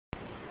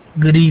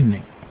Good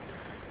evening.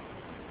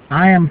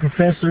 I am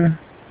Professor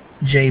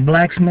J.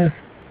 Blacksmith,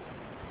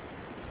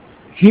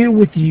 here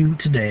with you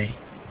today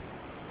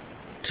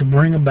to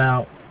bring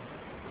about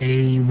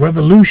a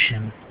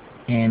revolution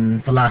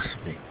in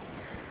philosophy.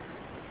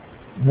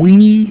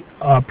 We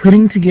are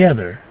putting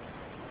together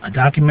a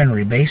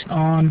documentary based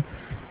on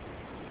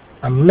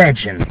a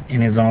legend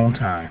in his own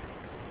time.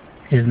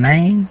 His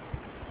name,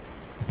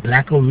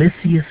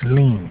 BLACKOLICIOUS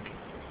LING.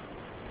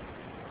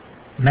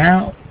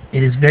 Now,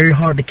 it is very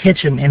hard to catch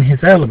him in his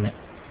element,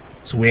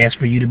 so we ask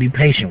for you to be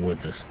patient with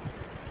us,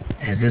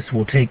 as this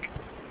will take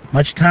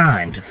much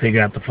time to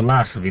figure out the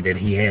philosophy that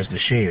he has to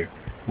share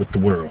with the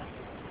world.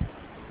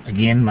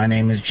 Again, my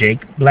name is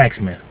Jake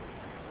Blacksmith.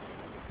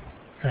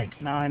 Thank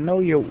you. Now, I know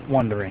you're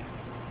wondering,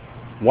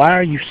 why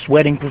are you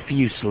sweating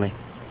profusely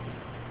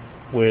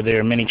where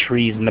there are many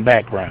trees in the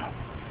background?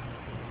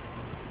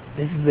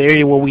 This is the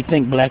area where we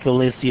think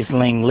BLACKOLICIOUS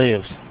LING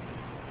lives.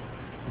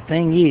 The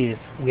thing is,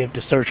 we have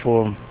to search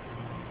for him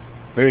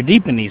very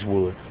deep in these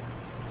woods,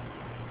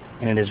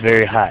 and it is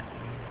very hot.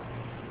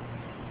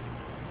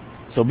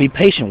 So be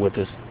patient with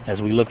us as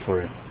we look for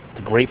him,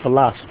 the great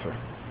philosopher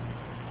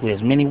who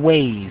has many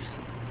ways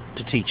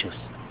to teach us.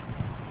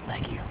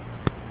 Thank you.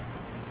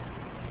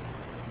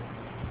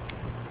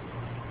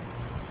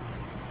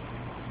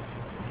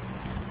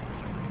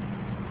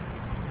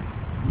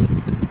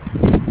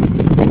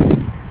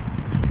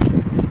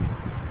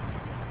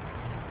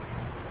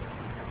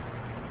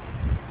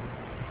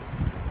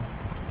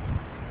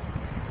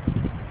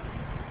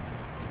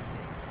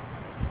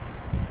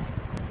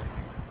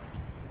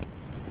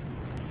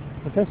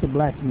 Professor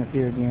Blacksmith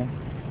here again,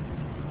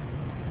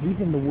 deep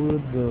in the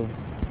woods of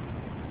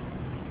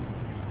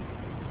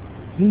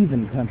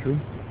heathen country,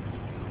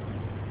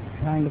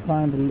 trying to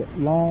find a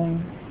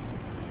long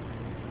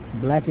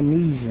black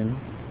Indonesian,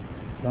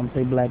 some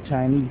say black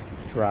Chinese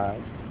tribe,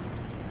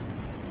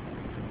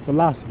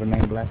 philosopher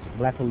named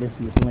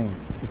BLACKOLICIOUS LING.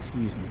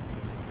 Excuse me.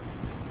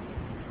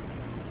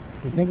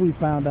 We think we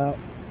found out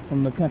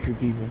from the country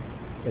people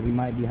that he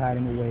might be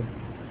hiding away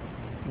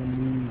in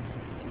these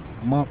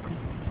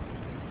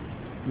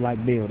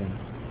monk-like buildings.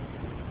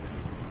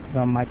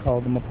 Some might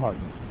call them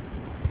apartments.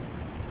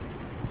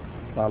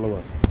 Follow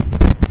us.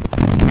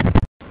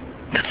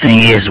 The thing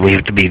is, we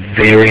have to be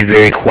very,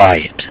 very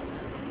quiet.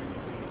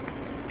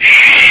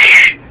 Shh.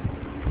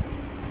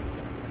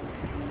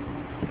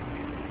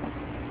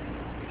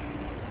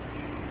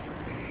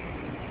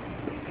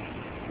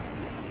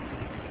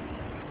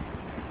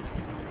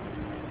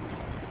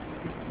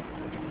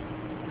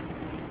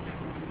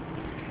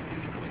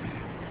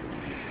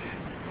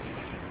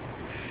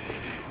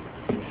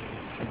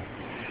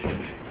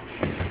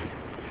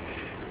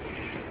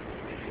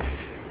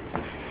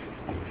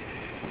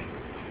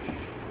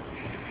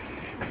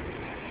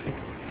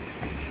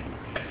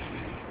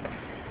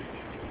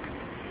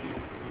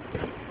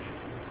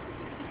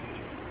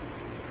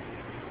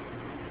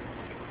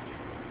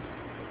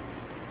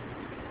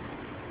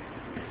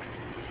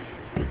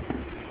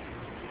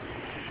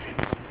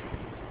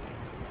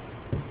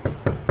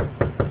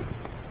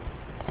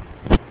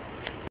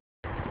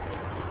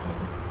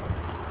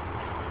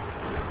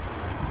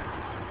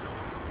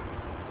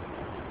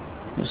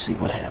 Let's see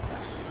what happens.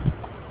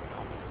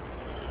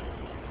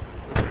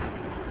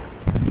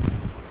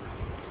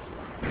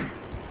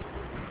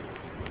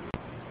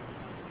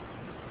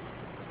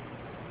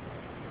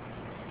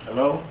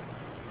 Hello?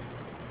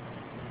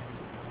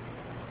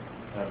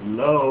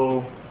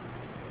 Hello?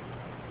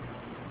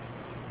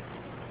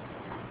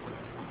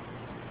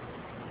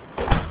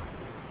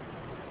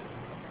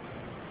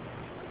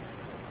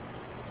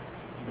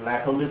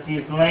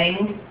 BLACKOLICIOUS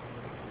LING?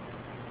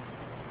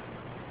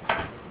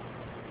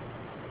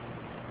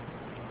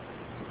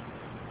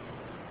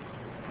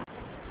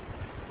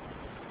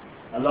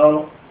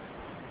 Hello?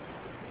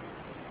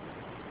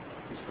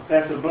 It's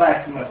Professor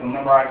Blacksmith.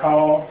 Remember I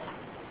called?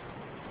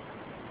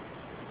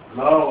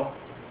 Hello?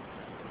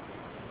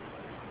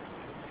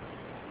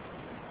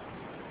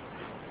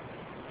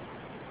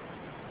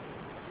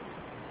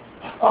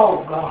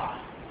 Oh, God.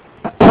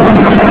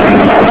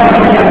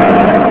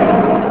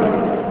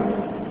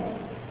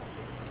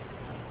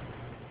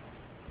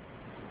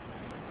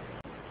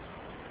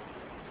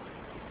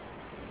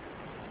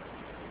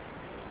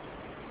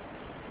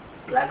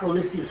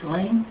 BLACKOLICIOUS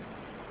LING?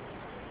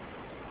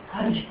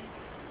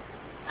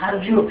 How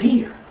did you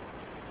appear?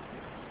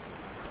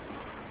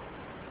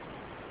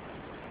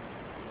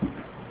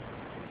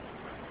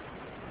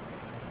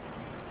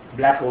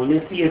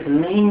 BLACKOLICIOUS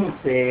LING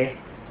said,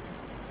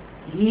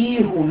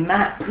 "Ye who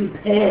not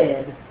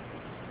prepared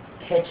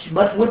catch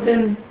but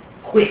within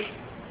quick."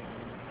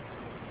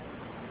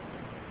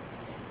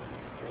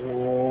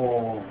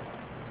 Oh,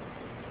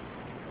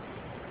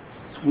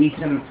 sweet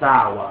and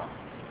sour.